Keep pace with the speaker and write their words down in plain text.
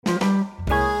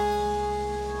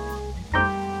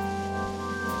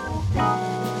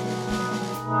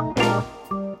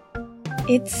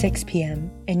It's 6 p.m.,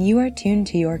 and you are tuned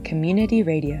to your community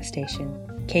radio station,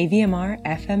 KVMR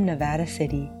FM Nevada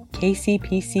City,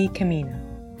 KCPC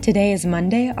Camino. Today is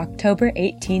Monday, October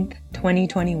 18th,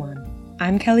 2021.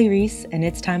 I'm Kelly Reese, and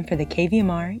it's time for the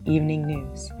KVMR Evening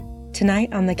News.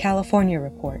 Tonight on the California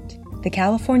Report, the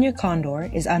California condor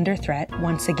is under threat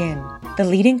once again. The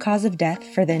leading cause of death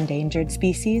for the endangered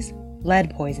species, lead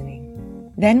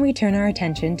poisoning. Then we turn our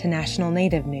attention to national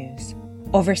Native news.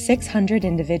 Over 600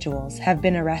 individuals have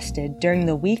been arrested during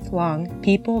the week-long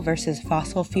People versus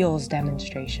Fossil Fuels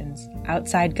demonstrations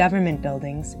outside government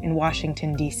buildings in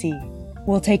Washington, D.C.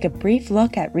 We'll take a brief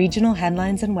look at regional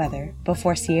headlines and weather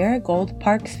before Sierra Gold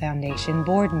Parks Foundation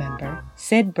board member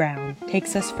Sid Brown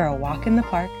takes us for a walk in the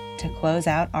park to close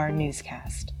out our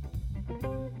newscast.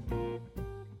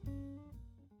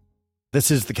 This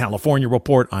is the California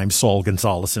Report. I'm Saul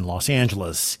Gonzalez in Los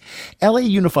Angeles. LA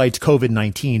Unified's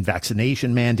COVID-19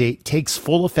 vaccination mandate takes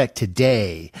full effect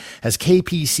today. As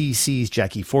KPCC's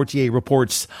Jackie Fortier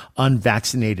reports,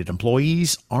 unvaccinated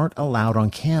employees aren't allowed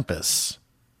on campus.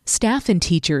 Staff and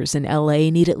teachers in LA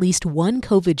need at least one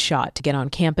COVID shot to get on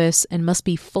campus and must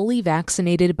be fully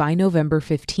vaccinated by November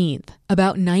 15th.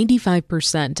 About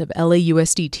 95% of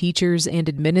LAUSD teachers and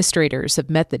administrators have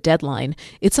met the deadline.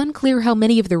 It's unclear how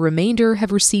many of the remainder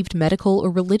have received medical or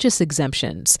religious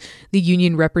exemptions. The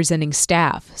union representing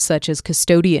staff, such as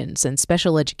custodians and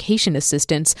special education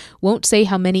assistants, won't say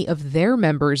how many of their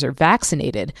members are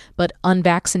vaccinated, but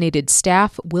unvaccinated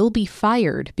staff will be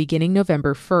fired beginning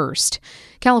November 1st.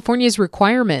 California's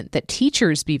requirement that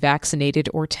teachers be vaccinated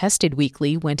or tested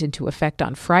weekly went into effect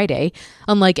on Friday.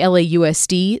 Unlike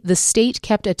LAUSD, the state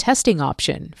kept a testing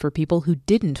option for people who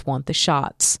didn't want the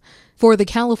shots. For the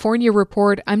California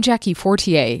Report, I'm Jackie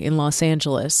Fortier in Los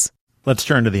Angeles. Let's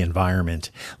turn to the environment.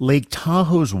 Lake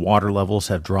Tahoe's water levels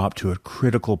have dropped to a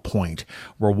critical point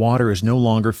where water is no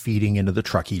longer feeding into the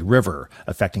Truckee River,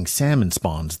 affecting salmon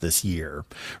spawns this year.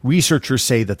 Researchers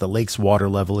say that the lake's water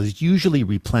level is usually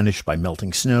replenished by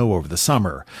melting snow over the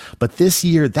summer, but this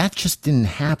year that just didn't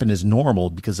happen as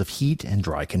normal because of heat and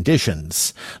dry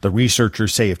conditions. The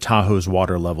researchers say if Tahoe's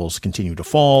water levels continue to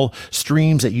fall,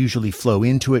 streams that usually flow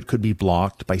into it could be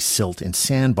blocked by silt and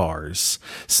sandbars.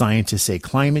 Scientists say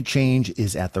climate change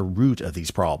is at the root of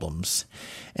these problems.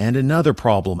 And another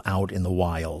problem out in the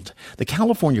wild. The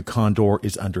California condor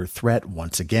is under threat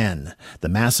once again. The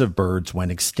massive birds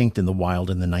went extinct in the wild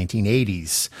in the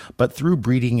 1980s, but through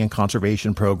breeding and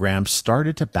conservation programs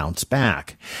started to bounce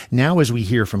back. Now, as we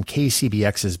hear from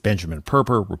KCBX's Benjamin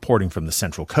Perper reporting from the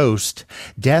Central Coast,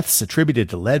 deaths attributed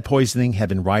to lead poisoning have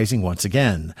been rising once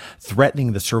again,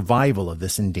 threatening the survival of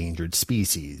this endangered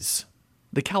species.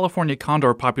 The California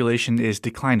condor population is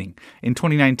declining. In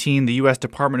 2019, the U.S.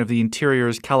 Department of the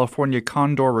Interior's California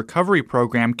Condor Recovery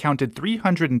Program counted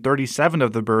 337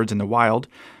 of the birds in the wild.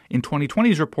 In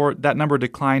 2020's report, that number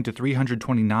declined to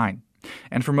 329.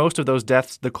 And for most of those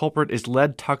deaths, the culprit is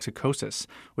lead toxicosis,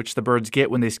 which the birds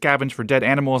get when they scavenge for dead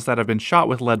animals that have been shot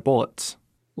with lead bullets.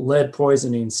 Lead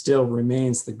poisoning still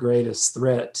remains the greatest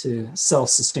threat to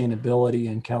self-sustainability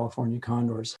in California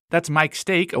condors. That's Mike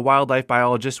Stake, a wildlife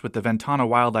biologist with the Ventana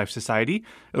Wildlife Society,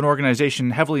 an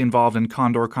organization heavily involved in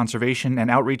condor conservation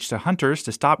and outreach to hunters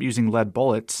to stop using lead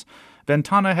bullets.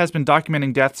 Ventana has been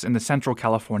documenting deaths in the Central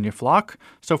California flock.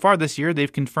 So far this year,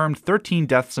 they've confirmed 13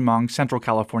 deaths among Central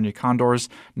California condors,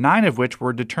 9 of which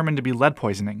were determined to be lead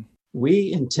poisoning.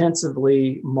 We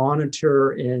intensively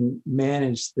monitor and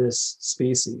manage this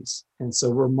species. And so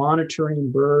we're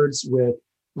monitoring birds with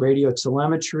radio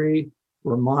telemetry.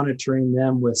 We're monitoring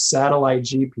them with satellite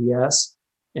GPS.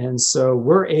 And so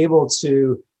we're able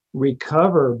to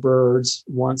recover birds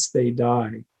once they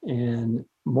die. And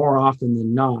more often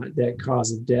than not, that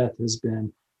cause of death has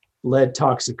been lead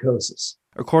toxicosis.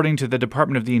 According to the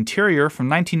Department of the Interior, from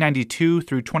 1992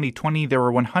 through 2020, there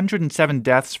were 107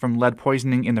 deaths from lead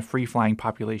poisoning in the free-flying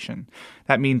population.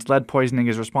 That means lead poisoning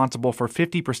is responsible for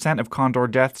 50% of condor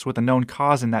deaths with a known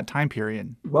cause in that time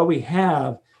period. What we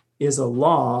have is a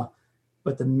law,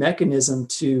 but the mechanism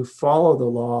to follow the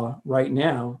law right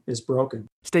now is broken.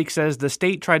 Stake says the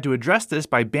state tried to address this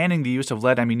by banning the use of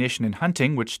lead ammunition in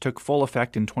hunting, which took full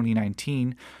effect in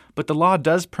 2019. But the law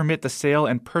does permit the sale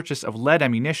and purchase of lead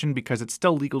ammunition because it's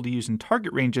still legal to use in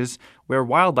target ranges where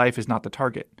wildlife is not the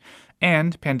target.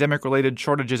 And pandemic-related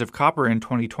shortages of copper in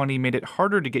 2020 made it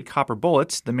harder to get copper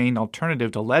bullets, the main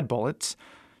alternative to lead bullets.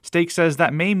 Stake says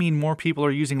that may mean more people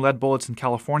are using lead bullets in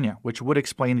California, which would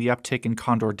explain the uptick in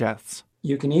condor deaths.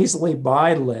 You can easily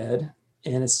buy lead,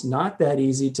 and it's not that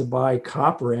easy to buy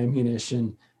copper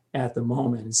ammunition at the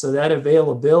moment. And so that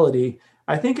availability,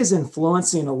 I think, is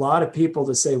influencing a lot of people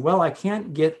to say, well, I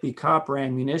can't get the copper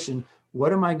ammunition.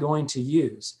 What am I going to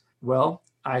use? Well,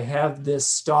 I have this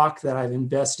stock that I've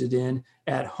invested in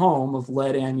at home of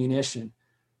lead ammunition.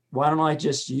 Why don't I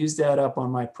just use that up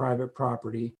on my private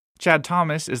property? Chad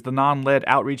Thomas is the non-lead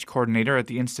outreach coordinator at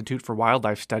the Institute for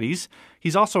Wildlife Studies.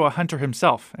 He's also a hunter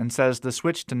himself and says the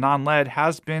switch to non-lead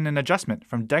has been an adjustment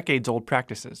from decades-old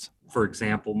practices. For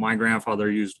example, my grandfather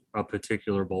used a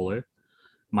particular bullet.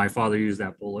 My father used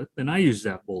that bullet, and I used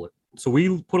that bullet. So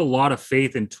we put a lot of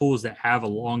faith in tools that have a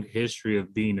long history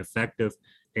of being effective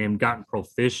and gotten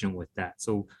proficient with that.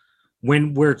 So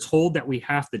when we're told that we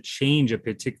have to change a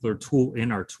particular tool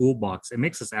in our toolbox, it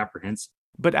makes us apprehensive.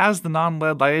 But as the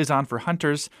non-lead liaison for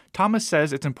hunters, Thomas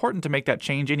says it's important to make that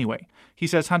change anyway. He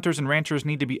says hunters and ranchers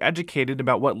need to be educated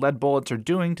about what lead bullets are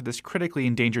doing to this critically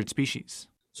endangered species.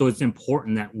 So it's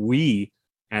important that we,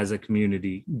 as a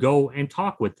community, go and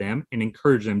talk with them and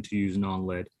encourage them to use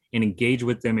non-lead and engage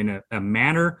with them in a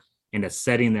manner and a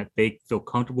setting that they feel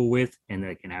comfortable with and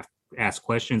they can ask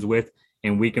questions with,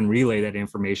 and we can relay that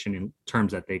information in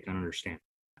terms that they can understand.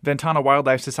 Ventana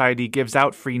Wildlife Society gives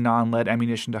out free non-lead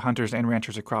ammunition to hunters and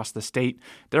ranchers across the state.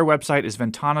 Their website is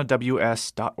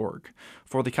ventanaws.org.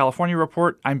 For the California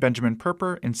Report, I'm Benjamin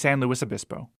Perper in San Luis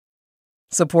Obispo.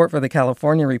 Support for the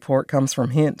California Report comes from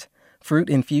Hint,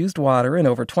 fruit-infused water in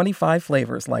over 25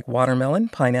 flavors like watermelon,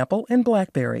 pineapple, and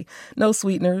blackberry. No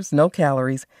sweeteners, no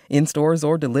calories, in stores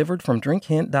or delivered from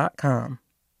drinkhint.com.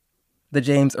 The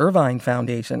James Irvine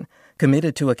Foundation,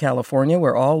 committed to a California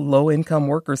where all low-income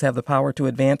workers have the power to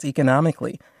advance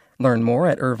economically. Learn more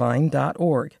at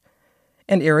irvine.org.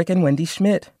 And Eric and Wendy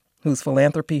Schmidt, whose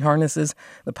philanthropy harnesses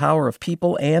the power of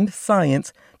people and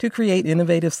science to create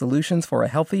innovative solutions for a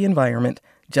healthy environment,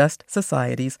 just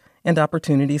societies, and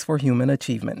opportunities for human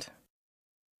achievement.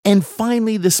 And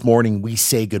finally, this morning, we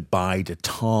say goodbye to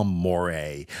Tom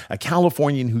Morey, a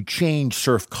Californian who changed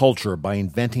surf culture by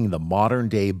inventing the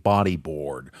modern-day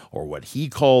bodyboard, or what he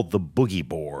called the boogie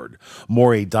board.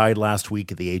 Morey died last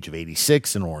week at the age of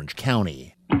 86 in Orange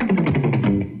County.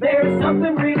 There's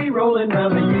something really rolling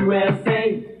around the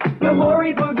USA. The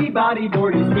Morey Boogie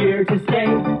Bodyboard is here to stay.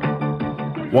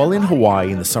 While in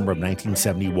Hawaii in the summer of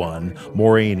 1971,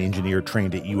 Morey, an engineer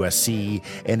trained at USC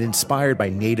and inspired by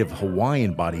native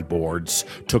Hawaiian bodyboards,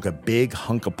 took a big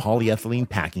hunk of polyethylene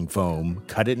packing foam,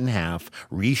 cut it in half,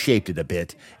 reshaped it a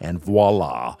bit, and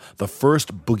voila, the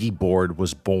first boogie board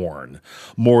was born.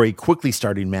 Morey quickly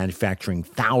started manufacturing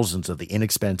thousands of the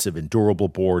inexpensive and durable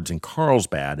boards in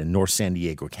Carlsbad in North San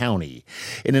Diego County.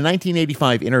 In a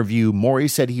 1985 interview, Morey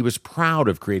said he was proud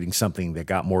of creating something that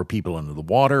got more people into the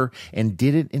water and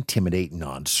didn't intimidate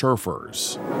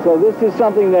non-surfers. So this is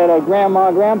something that a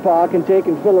grandma, grandpa can take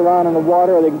and fiddle around in the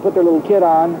water, or they can put their little kid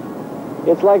on.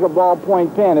 It's like a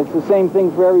ballpoint pen. It's the same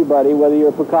thing for everybody, whether you're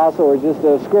a Picasso or just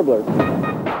a scribbler.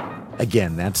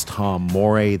 Again, that's Tom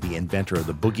Morey, the inventor of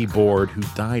the boogie board, who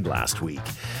died last week.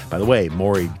 By the way,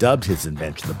 Morey dubbed his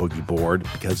invention the boogie board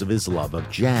because of his love of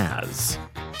jazz.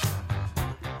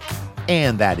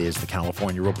 And that is the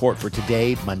California Report for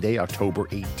today, Monday, October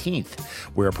 18th.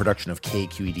 We're a production of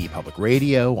KQED Public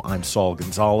Radio. I'm Saul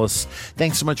Gonzalez.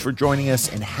 Thanks so much for joining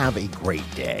us, and have a great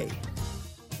day.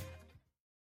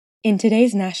 In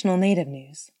today's national Native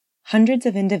news, hundreds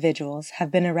of individuals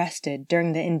have been arrested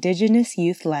during the Indigenous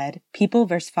youth-led People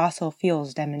vs. Fossil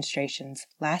Fuels demonstrations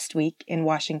last week in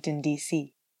Washington,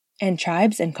 D.C. And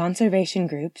tribes and conservation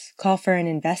groups call for an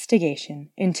investigation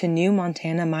into new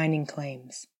Montana mining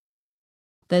claims.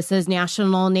 This is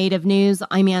National Native News.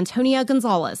 I'm Antonia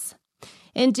Gonzalez.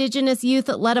 Indigenous youth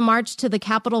led a march to the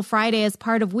Capitol Friday as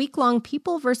part of week-long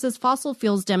People vs. Fossil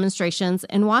Fuels demonstrations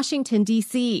in Washington,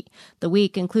 D.C. The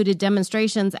week included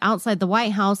demonstrations outside the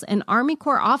White House, an Army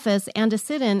Corps office, and a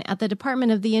sit-in at the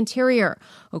Department of the Interior.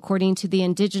 According to the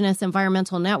Indigenous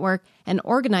Environmental Network, an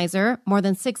organizer, more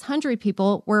than 600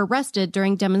 people were arrested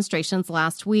during demonstrations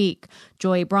last week.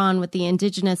 Joy Braun with the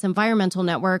Indigenous Environmental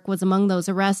Network was among those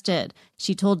arrested.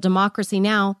 She told Democracy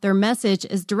Now! Their message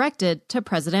is directed to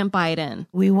President Biden.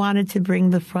 We wanted to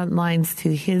bring the front lines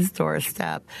to his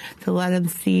doorstep to let him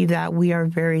see that we are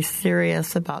very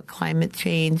serious about climate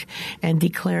change and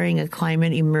declaring a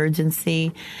climate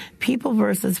emergency. People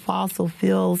versus Fossil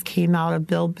Fuels came out of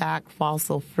Build Back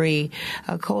Fossil Free,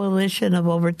 a coalition of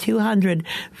over 200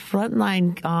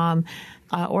 frontline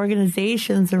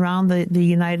organizations around the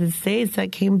United States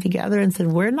that came together and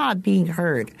said, we're not being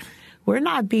heard. We're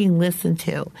not being listened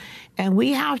to, and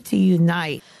we have to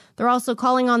unite. They're also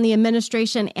calling on the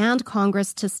administration and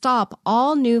Congress to stop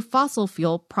all new fossil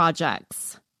fuel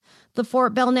projects. The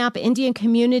Fort Belknap Indian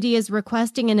community is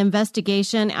requesting an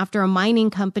investigation after a mining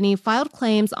company filed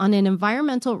claims on an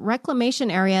environmental reclamation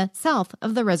area south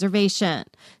of the reservation.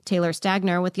 Taylor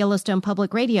Stagner with Yellowstone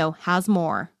Public Radio has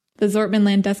more. The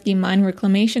Zortman-Landusky Mine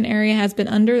Reclamation Area has been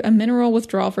under a mineral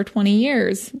withdrawal for 20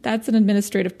 years. That's an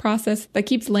administrative process that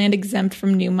keeps land exempt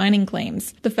from new mining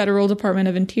claims. The Federal Department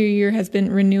of Interior has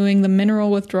been renewing the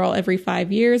mineral withdrawal every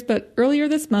 5 years, but earlier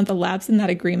this month, a lapse in that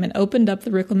agreement opened up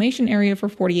the reclamation area for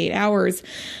 48 hours,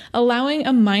 allowing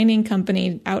a mining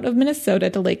company out of Minnesota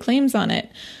to lay claims on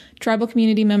it. Tribal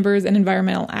community members and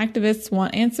environmental activists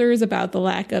want answers about the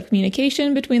lack of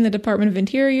communication between the Department of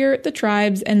Interior, the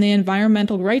tribes, and the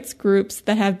environmental rights groups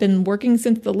that have been working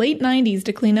since the late 90s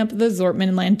to clean up the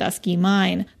Zortman-Landusky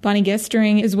mine. Bonnie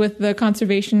Gestring is with the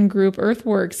conservation group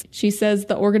Earthworks. She says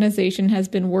the organization has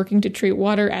been working to treat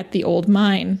water at the old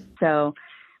mine. So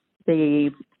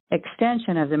the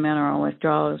extension of the mineral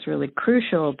withdrawal is really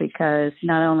crucial because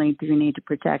not only do we need to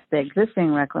protect the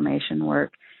existing reclamation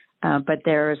work, but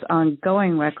there's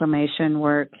ongoing reclamation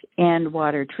work and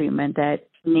water treatment that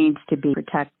needs to be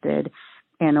protected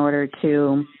in order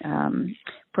to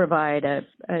provide a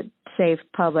safe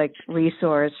public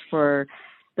resource for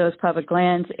those public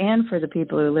lands and for the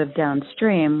people who live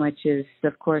downstream, which is,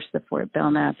 of course, the Fort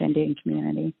Belknap Indian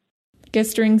community.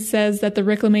 Gestring says that the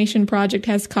reclamation project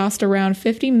has cost around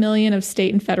 $50 million of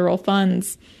state and federal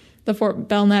funds. The Fort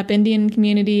Belknap Indian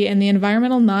community and the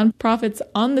environmental nonprofits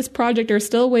on this project are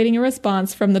still awaiting a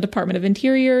response from the Department of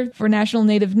Interior. For National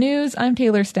Native News, I'm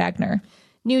Taylor Stagner.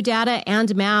 New data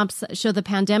and maps show the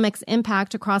pandemic's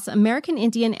impact across American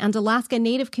Indian and Alaska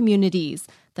Native communities.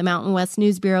 The Mountain West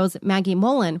News Bureau's Maggie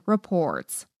Mullen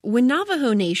reports. When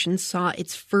Navajo Nation saw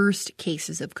its first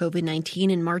cases of COVID-19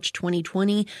 in March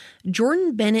 2020,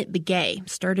 Jordan Bennett Begay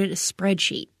started a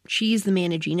spreadsheet. She's the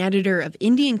managing editor of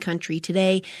Indian Country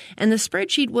Today, and the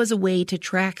spreadsheet was a way to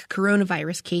track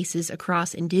coronavirus cases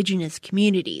across Indigenous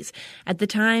communities. At the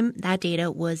time, that data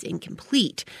was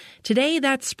incomplete. Today,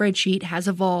 that spreadsheet has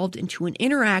evolved into an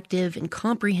interactive and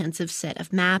comprehensive set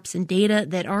of maps and data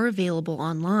that are available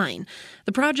online.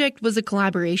 The project was a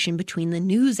collaboration between the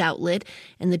news outlet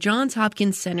and the Johns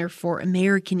Hopkins Center for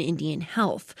American Indian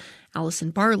Health.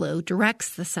 Allison Barlow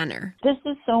directs the center. This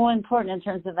is so important in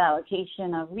terms of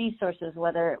allocation of resources,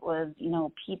 whether it was,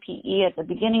 PPE at the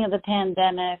beginning of the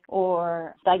pandemic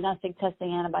or diagnostic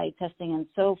testing, antibody testing, and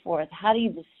so forth. How do you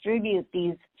distribute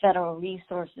these federal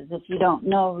resources if you don't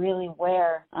know really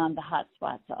where the hot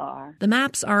spots are? The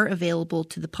maps are available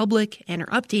to the public and are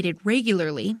updated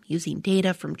regularly using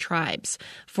data from tribes.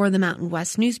 For the Mountain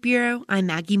West News Bureau, I'm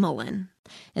Maggie Mullen.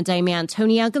 And I'm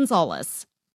Antonia Gonzalez.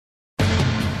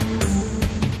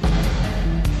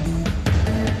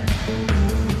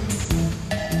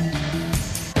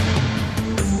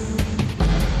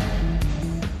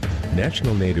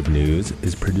 National Native News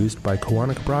is produced by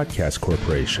Koahnic Broadcast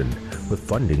Corporation with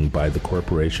funding by the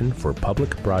Corporation for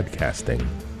Public Broadcasting.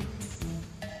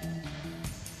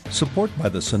 Support by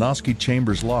the Sonosky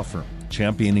Chambers Law Firm,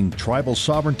 championing tribal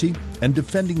sovereignty and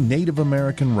defending Native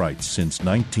American rights since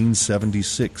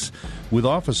 1976, with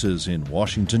offices in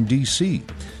Washington, D.C.,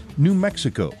 New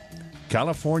Mexico,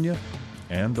 California,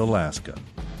 and Alaska.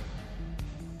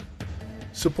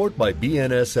 Support by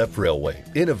BNSF Railway,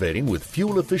 innovating with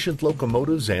fuel-efficient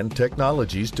locomotives and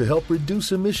technologies to help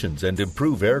reduce emissions and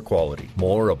improve air quality.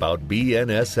 More about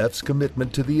BNSF's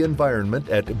commitment to the environment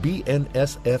at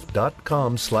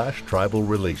bnsf.com/tribal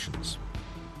relations.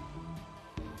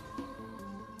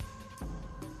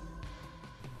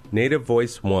 Native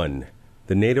Voice One,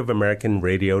 the Native American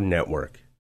Radio Network.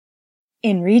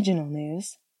 In regional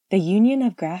news, the Union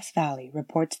of Grass Valley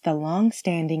reports the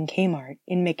long-standing Kmart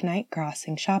in McKnight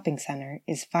Crossing Shopping Center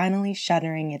is finally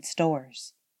shuttering its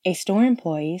doors. A store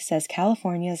employee says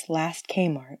California's last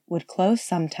Kmart would close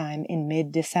sometime in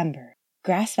mid-December.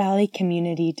 Grass Valley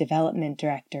Community Development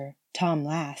Director Tom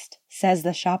Last says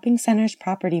the shopping center's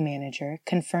property manager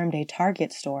confirmed a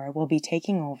Target store will be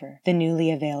taking over the newly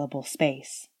available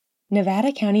space.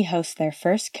 Nevada County hosts their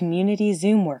first community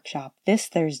Zoom workshop this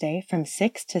Thursday from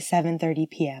 6 to 7:30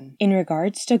 p.m. in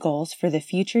regards to goals for the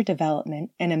future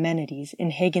development and amenities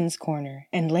in Higgins Corner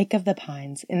and Lake of the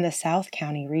Pines in the South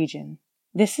County region.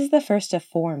 This is the first of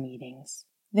 4 meetings.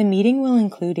 The meeting will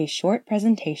include a short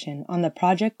presentation on the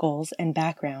project goals and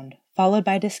background, followed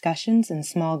by discussions in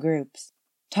small groups.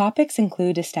 Topics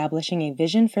include establishing a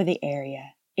vision for the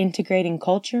area, integrating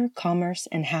culture, commerce,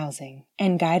 and housing,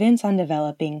 and guidance on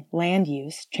developing land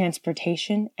use,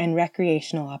 transportation, and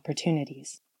recreational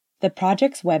opportunities. The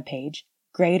project's webpage,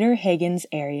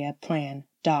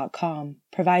 GreaterHigginsAreaPlan.com,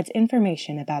 provides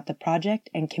information about the project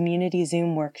and community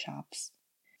Zoom workshops.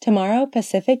 Tomorrow,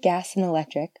 Pacific Gas and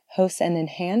Electric hosts an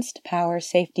enhanced power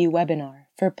safety webinar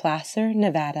for Placer,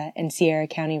 Nevada, and Sierra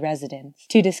County residents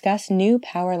to discuss new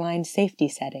power line safety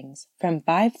settings from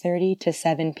 5:30 to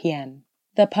 7 p.m.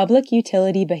 The public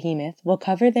utility behemoth will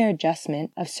cover their adjustment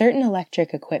of certain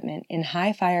electric equipment in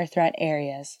high fire threat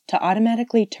areas to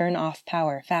automatically turn off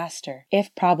power faster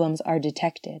if problems are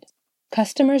detected.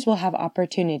 Customers will have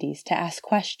opportunities to ask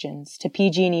questions to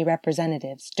PG&E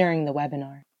representatives during the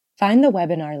webinar. Find the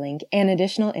webinar link and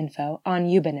additional info on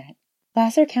Ubinet.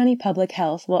 Placer County Public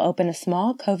Health will open a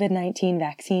small COVID-19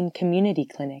 vaccine community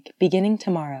clinic beginning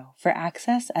tomorrow for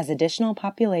access as additional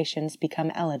populations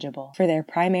become eligible for their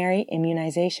primary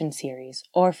immunization series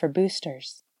or for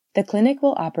boosters. The clinic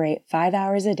will operate 5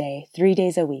 hours a day, 3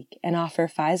 days a week, and offer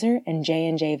Pfizer and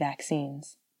J&J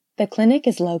vaccines. The clinic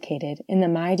is located in the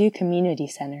Maidu Community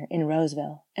Center in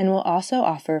Roseville and will also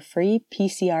offer free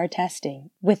PCR testing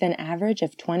with an average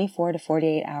of 24 to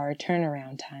 48 hour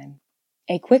turnaround time.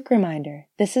 A quick reminder,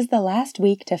 this is the last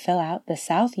week to fill out the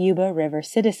South Yuba River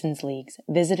Citizens League's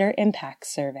Visitor Impact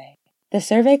Survey. The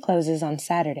survey closes on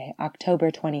Saturday,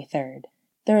 October 23rd.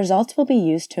 The results will be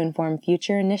used to inform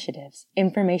future initiatives,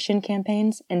 information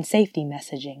campaigns, and safety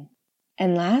messaging.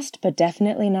 And last but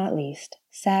definitely not least,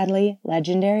 sadly,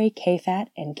 legendary K-Fat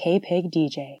and K-Pig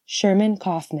DJ Sherman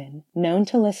Kaufman, known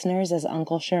to listeners as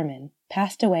Uncle Sherman,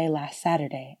 passed away last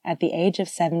Saturday at the age of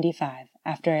 75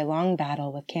 after a long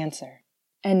battle with cancer.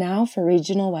 And now for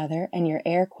regional weather and your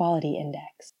air quality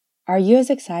index. Are you as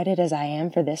excited as I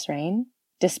am for this rain?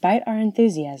 Despite our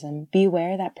enthusiasm,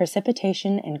 beware that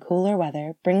precipitation and cooler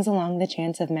weather brings along the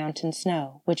chance of mountain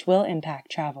snow, which will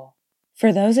impact travel.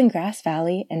 For those in Grass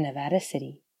Valley and Nevada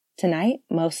City, tonight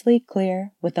mostly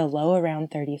clear with a low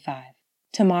around 35.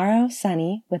 Tomorrow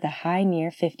sunny with a high near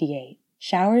 58.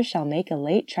 Showers shall make a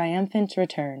late triumphant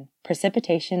return.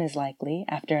 Precipitation is likely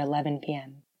after 11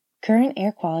 p.m. Current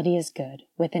air quality is good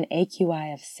with an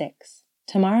AQI of 6.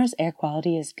 Tomorrow's air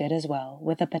quality is good as well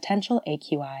with a potential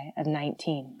AQI of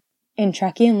 19. In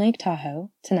Truckee and Lake Tahoe,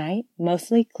 tonight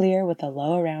mostly clear with a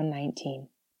low around 19.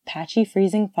 Patchy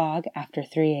freezing fog after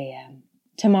 3 a.m.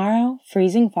 Tomorrow,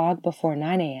 freezing fog before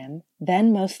 9 a.m.,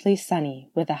 then mostly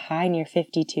sunny with a high near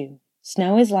 52.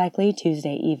 Snow is likely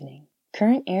Tuesday evening.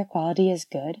 Current air quality is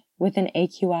good with an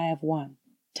AQI of 1.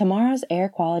 Tomorrow's air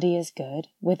quality is good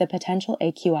with a potential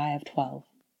AQI of 12.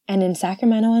 And in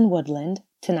Sacramento and Woodland,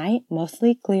 tonight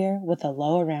mostly clear with a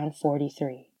low around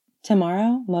 43.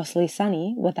 Tomorrow, mostly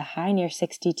sunny with a high near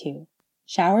 62.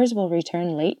 Showers will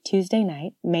return late Tuesday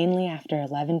night, mainly after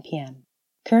 11 p.m.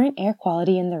 Current air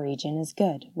quality in the region is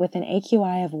good, with an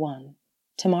AQI of 1.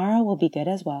 Tomorrow will be good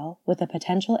as well, with a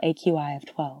potential AQI of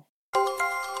 12.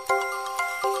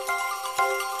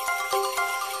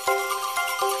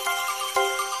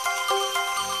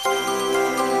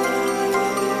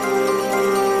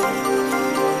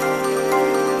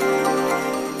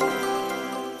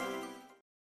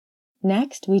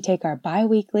 Next, we take our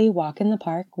bi-weekly walk in the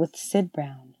park with Sid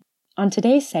Brown. On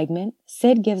today's segment,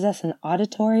 Sid gives us an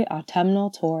auditory autumnal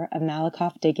tour of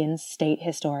Malakoff-Diggins State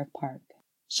Historic Park.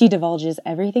 She divulges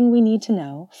everything we need to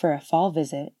know for a fall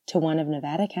visit to one of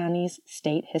Nevada County's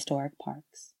state historic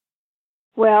parks.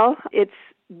 Well, it's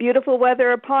beautiful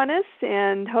weather upon us,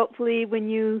 and hopefully when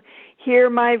you hear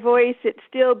my voice, it's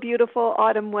still beautiful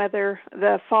autumn weather.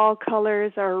 The fall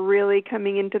colors are really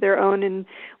coming into their own in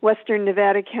western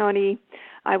Nevada County.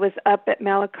 I was up at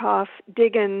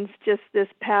Malakoff-Diggins just this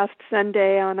past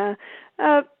Sunday on a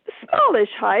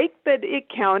smallish hike, but it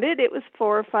counted. It was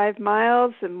 4 or 5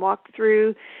 miles, and walked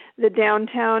through the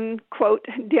downtown, quote,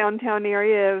 downtown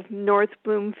area of North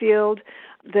Bloomfield.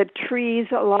 The trees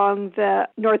along the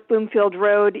North Bloomfield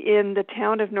Road in the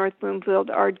town of North Bloomfield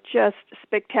are just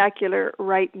spectacular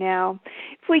right now.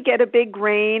 If we get a big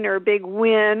rain or a big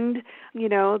wind,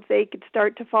 they could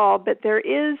start to fall. But there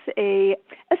is a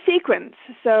sequence.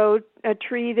 So a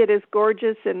tree that is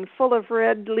gorgeous and full of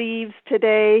red leaves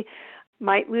today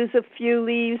might lose a few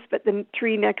leaves, but the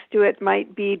tree next to it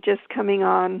might be just coming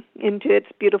on into its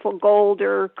beautiful gold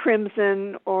or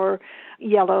crimson or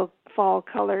yellow fall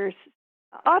colors.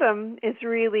 Autumn is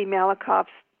really Malakoff's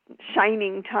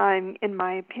shining time, in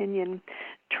my opinion.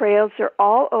 Trails are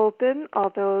all open,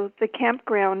 although the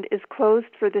campground is closed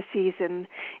for the season.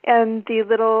 And the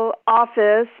little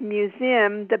office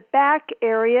museum, the back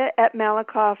area at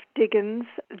Malakoff-Diggins,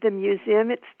 the museum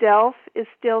itself is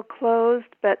still closed,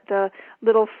 but the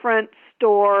little front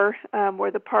store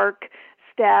where the park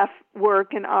staff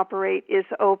work and operate is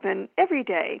open every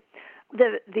day.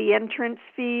 The entrance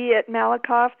fee at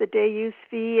Malakoff, the day use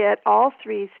fee at all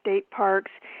 3 state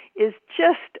parks, is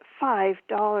just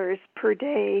 $5 per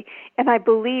day. And I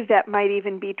believe that might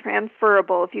even be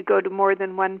transferable if you go to more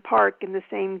than one park in the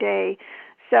same day.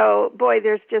 So, boy,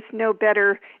 there's just no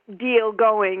better deal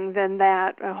going than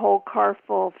that, a whole car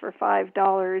full for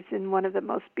 $5 in one of the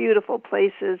most beautiful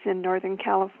places in Northern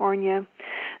California.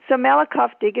 So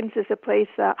Malakoff Diggins is a place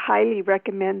I highly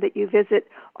recommend that you visit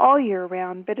all year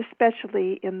round, but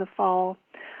especially in the fall.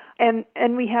 And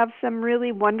we have some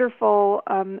really wonderful,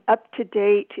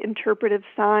 up-to-date interpretive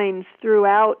signs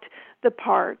throughout the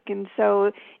park. And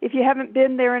so if you haven't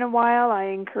been there in a while, I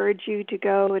encourage you to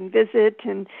go and visit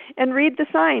and read the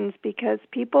signs, because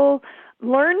people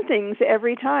learn things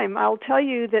every time. I'll tell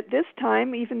you that this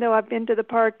time, even though I've been to the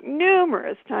park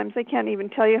numerous times, I can't even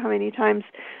tell you how many times,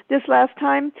 this last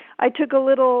time I took a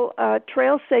little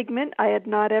trail segment I had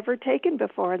not ever taken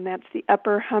before, and that's the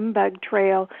Upper Humbug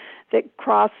Trail that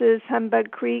crosses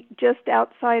Humbug Creek just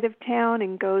outside of town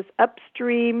and goes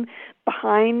upstream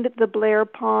behind the Blair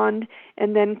Pond,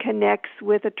 and then connects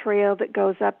with a trail that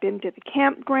goes up into the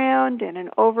campground and an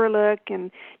overlook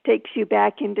and takes you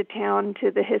back into town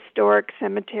to the historic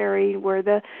cemetery where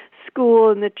the school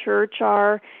and the church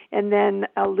are, and then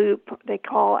a loop they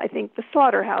call, I think, the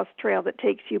Slaughterhouse Trail that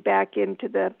takes you back into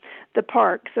the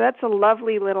park. So that's a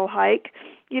lovely little hike.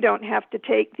 You don't have to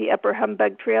take the Upper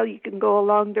Humbug Trail. You can go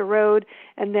along the road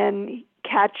and then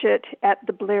catch it at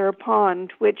the Blair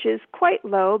Pond, which is quite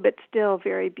low but still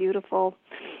very beautiful.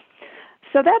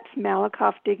 So that's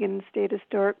Malakoff Diggins State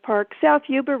Historic Park. South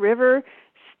Yuba River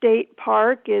State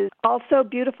Park is also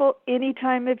beautiful any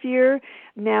time of year.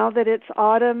 Now that it's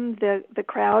autumn, the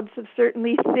crowds have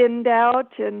certainly thinned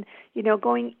out, and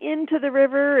going into the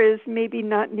river is maybe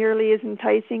not nearly as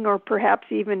enticing or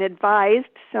perhaps even advised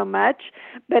so much,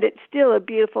 but it's still a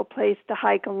beautiful place to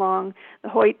hike along the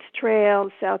Hoyts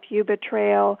Trail, South Yuba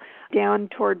Trail. Down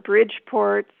toward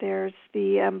Bridgeport, there's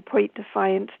the Point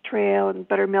Defiance Trail and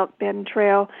Buttermilk Bend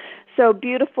Trail. So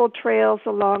beautiful trails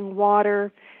along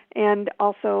water and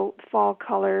also fall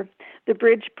color. The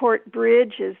Bridgeport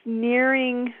Bridge is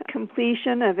nearing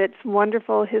completion of its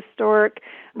wonderful historic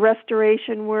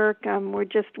restoration work. We're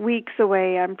just weeks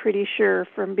away, I'm pretty sure,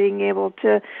 from being able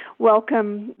to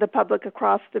welcome the public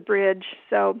across the bridge.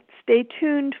 So stay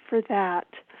tuned for that.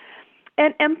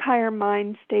 And Empire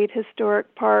Mine State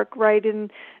Historic Park, right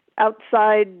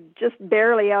outside, just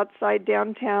barely outside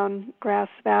downtown Grass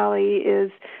Valley, is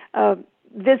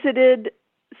visited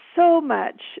so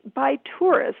much by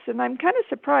tourists, and I'm kind of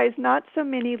surprised not so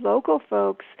many local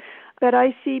folks, but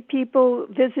I see people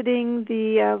visiting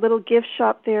the little gift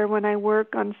shop there when I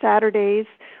work on Saturdays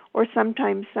or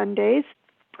sometimes Sundays.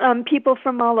 People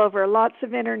from all over, lots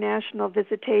of international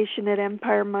visitation at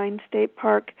Empire Mine State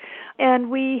Park. And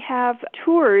we have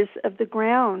tours of the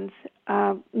grounds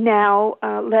now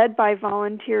led by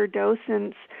volunteer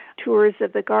docents, tours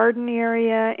of the garden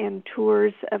area and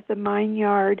tours of the mine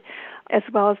yard, as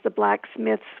well as the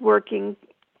blacksmiths working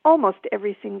almost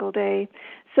every single day.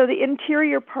 So the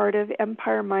interior part of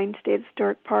Empire Mine State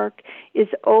Historic Park is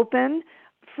open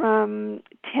from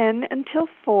 10 until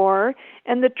 4,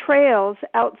 and the trails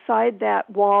outside that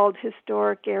walled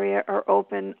historic area are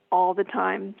open all the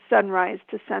time, sunrise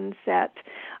to sunset.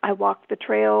 I walked the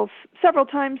trails several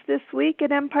times this week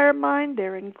at Empire Mine.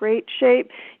 They're in great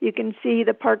shape. You can see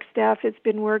the park staff has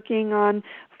been working on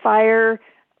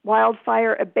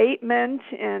wildfire abatement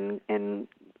and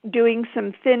doing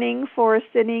some forest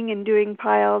thinning, and doing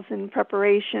piles in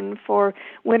preparation for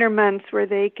winter months where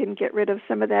they can get rid of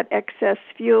some of that excess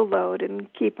fuel load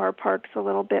and keep our parks a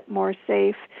little bit more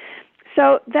safe.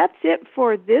 So that's it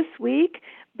for this week,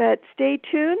 but stay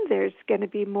tuned. There's going to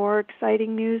be more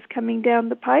exciting news coming down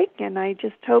the pike, and I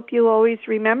just hope you always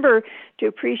remember to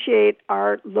appreciate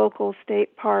our local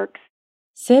state parks.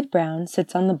 Sid Brown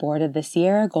sits on the board of the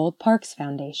Sierra Gold Parks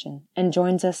Foundation and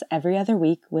joins us every other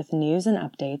week with news and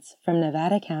updates from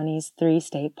Nevada County's 3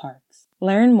 state parks.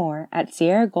 Learn more at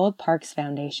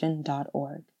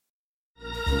sierragoldparksfoundation.org.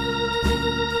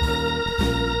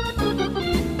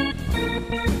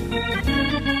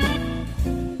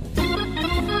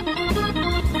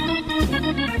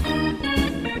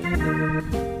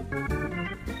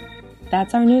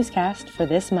 That's our newscast for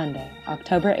this Monday,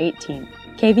 October 18th.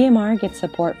 KVMR gets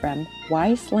support from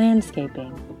Weiss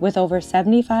Landscaping, with over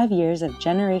 75 years of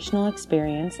generational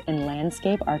experience in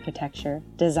landscape architecture,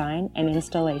 design, and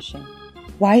installation.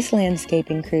 Weiss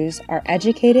Landscaping crews are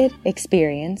educated,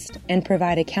 experienced, and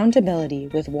provide accountability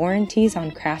with warranties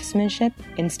on craftsmanship,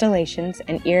 installations,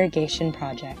 and irrigation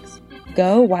projects.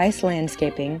 Go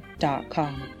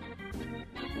weisslandscaping.com.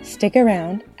 Stick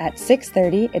around. At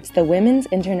 6:30, it's the Women's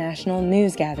International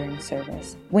News Gathering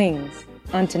Service, WINGS.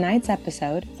 On tonight's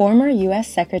episode, former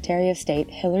U.S. Secretary of State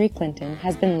Hillary Clinton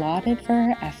has been lauded for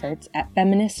her efforts at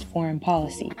feminist foreign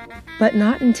policy. But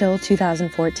not until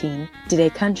 2014 did a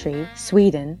country,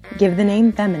 Sweden, give the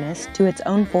name feminist to its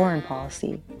own foreign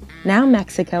policy. Now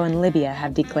Mexico and Libya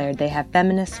have declared they have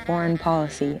feminist foreign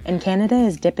policy, and Canada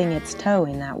is dipping its toe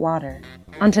in that water.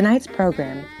 On tonight's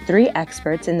program, 3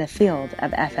 experts in the field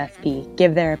of FFP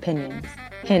give their opinions.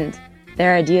 Hint: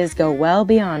 their ideas go well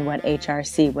beyond what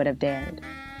HRC would have dared.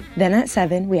 Then at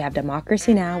 7, we have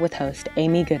Democracy Now! With host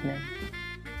Amy Goodman.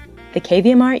 The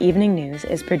KVMR Evening News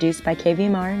is produced by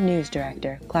KVMR News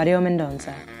Director Claudio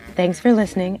Mendonza. Thanks for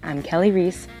listening. I'm Kelly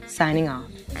Reese, signing off.